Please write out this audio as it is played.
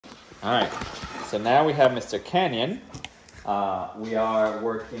All right, so now we have Mr. Canyon. We are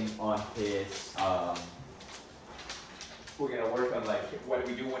working on his, we're gonna work on like, what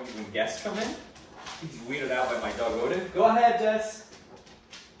do we do when guests come in? He's weirded out by my dog Odin. Go ahead, Jess.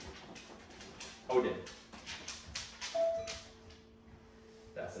 Odin.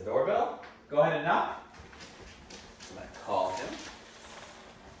 That's the doorbell. Go ahead and knock. I'm gonna call him.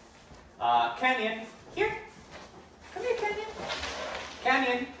 Canyon, here. Come here, Canyon.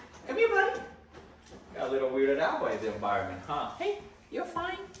 Canyon, come here, buddy. Got a little weirded out by the environment, huh? Hey, you're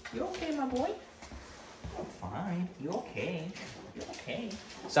fine. You okay, my boy? You're fine. You okay? You're okay.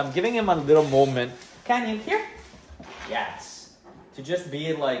 So I'm giving him a little moment. Canyon, here. Yes. To just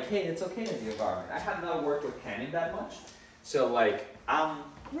be like, hey, it's okay in the environment. I have not worked with Canyon that much. So like, I'm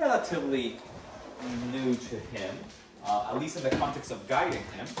relatively new to him, at least in the context of guiding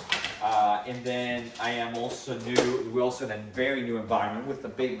him. And then I am also new, we're also in a very new environment with the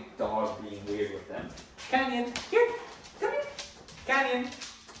big dog being weird with them. Canyon, here, come here. Canyon,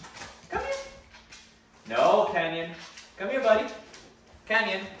 come here. No, Canyon, come here, buddy.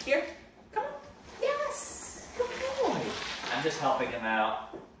 Canyon, here, come on. Yes, good boy. I'm just helping him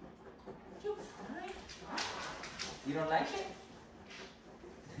out. You're fine. You don't like it?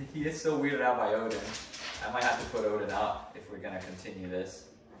 He is so weirded out by Odin. I might have to put Odin out if we're gonna continue this.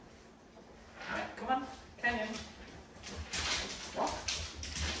 Alright, come on, Canyon. Walk.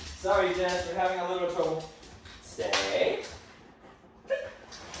 Sorry, Jess, we're having a little trouble. Stay.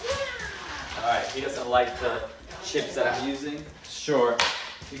 Alright, he doesn't like the chips that I'm using. Sure,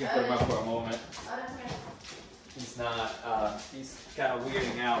 you can put him up for a moment. He's not, he's kind of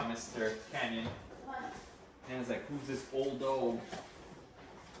weirding out Mr. Canyon. And he's like, who's this old dog?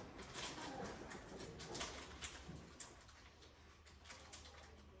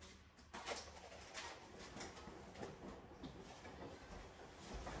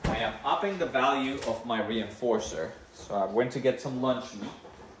 I am upping the value of my reinforcer. So I went to get some lunch meat.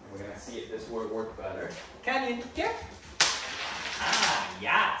 We're gonna see if this will work better. Canyon, here. Ah,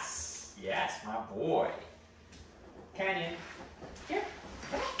 yes. Yes, my boy. Canyon, here.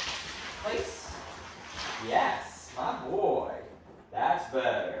 Place. Yes, my boy. That's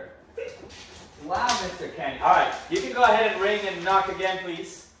better. Wow, Mr. Canyon. All right, you can go ahead and ring and knock again,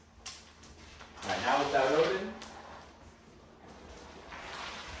 please. All right, now without Odin.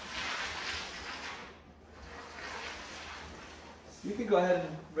 You can go ahead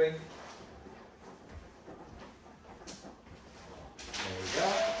and ring. There we go.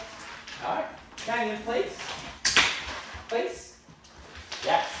 All right, Canyon, place. Place.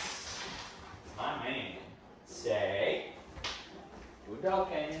 Yes. My man. Stay. Good dog,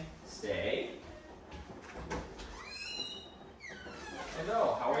 Canyon. Stay.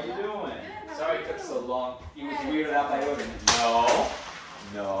 Hello, how are you doing? Sorry it took so long. He was weirded out by Odin. No.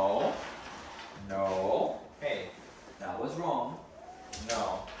 No. No. Hey, that was wrong.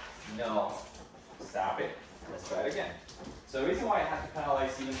 No. No. Stop it. Let's try it again. So the reason why I had to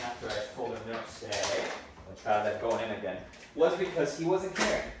penalize even after I told him no, stay, I'll try that going in again, was because he wasn't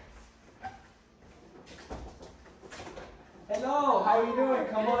caring. Hello, how are you doing?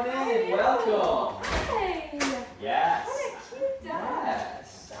 Come on in. Welcome. Hey! Yes. What a cute dog.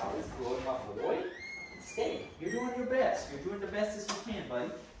 Yes. That was good, my boy. Stay. You're doing your best. You're doing the best as you can,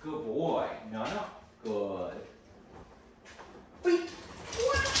 buddy. Good boy. No, no. Good. Wait.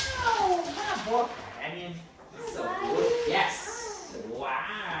 Wow. My boy. Canyon. He's so good. Yes.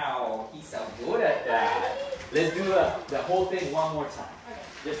 Wow. He's so good at that. Let's do the whole thing one more time. Okay.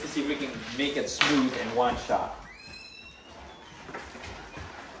 Just to see if we can make it smooth in one shot.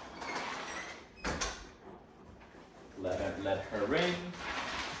 Let her ring.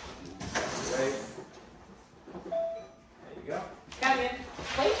 Right. There you go. Canyon,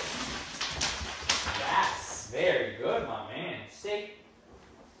 place. Yes, very good, my man. Stay.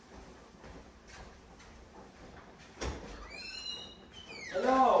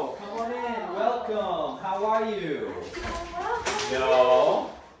 Hello, come on in. Welcome. How are you? No,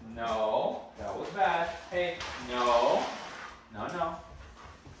 no, that was bad. Hey, no, no, no.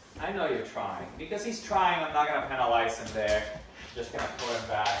 I know you're trying. Because he's trying, I'm not going to penalize him there. Just going to put him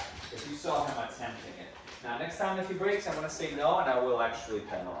back. If you saw him attempting it. Now, next time if he breaks, I'm going to say no, and I will actually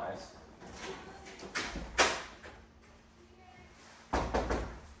penalize.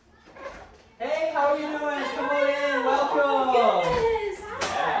 Hey, how are you doing? Come on in. Welcome. Goodness,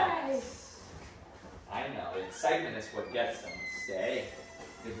 hi. Yes. I know. The excitement is what gets them. Stay.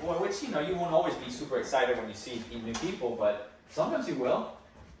 Good boy. Which, you know, you won't always be super excited when you see new people, but sometimes you will.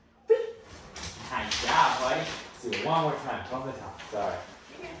 Nice job, buddy. Let's do it one more time from the top. Sorry.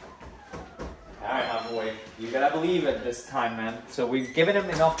 Alright, my boy. You gotta believe it this time, man. So we've given him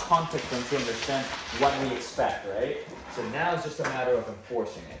enough context for him to understand what we expect, right? So now it's just a matter of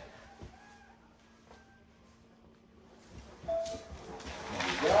enforcing it. There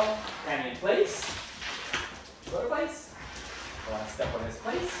we go. And in place. Go to place. Go on, step on his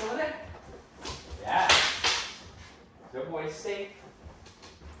place over there. Yeah. Good boy, stay.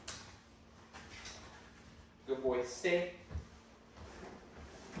 Good boy, stay.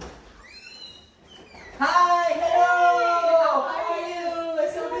 Hi, hello. How are you?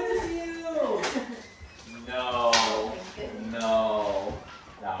 It's so good to see you. No, no,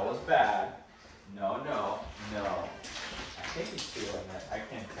 that was bad. No. I think he's feeling it. I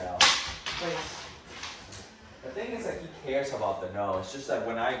can't tell. Wait. The thing is that he cares about the no. It's just that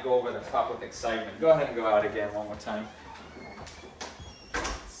when I go over the top with excitement, go ahead and go out again one more time.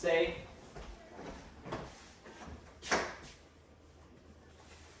 Stay.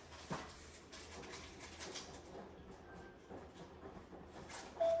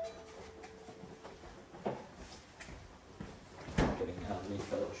 Getting out of me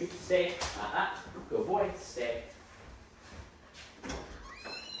fellow treat. Stay. Good boy. Stay.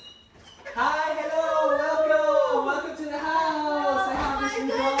 Hi, hello, welcome. Welcome to the house. I have this new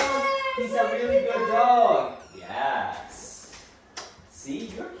dog. He's a really good dog. Yes.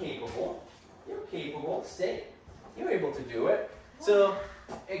 See, you're capable. You're capable. Stay. You're able to do it. So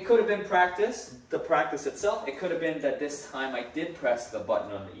it could have been practice, the practice itself. It could have been that this time I did press the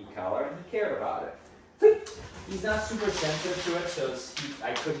button on the e-collar and he cared about it. He's not super sensitive to it, so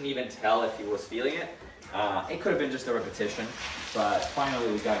I couldn't even tell if he was feeling it. It could have been just a repetition, but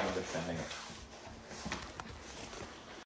finally we got him understanding it.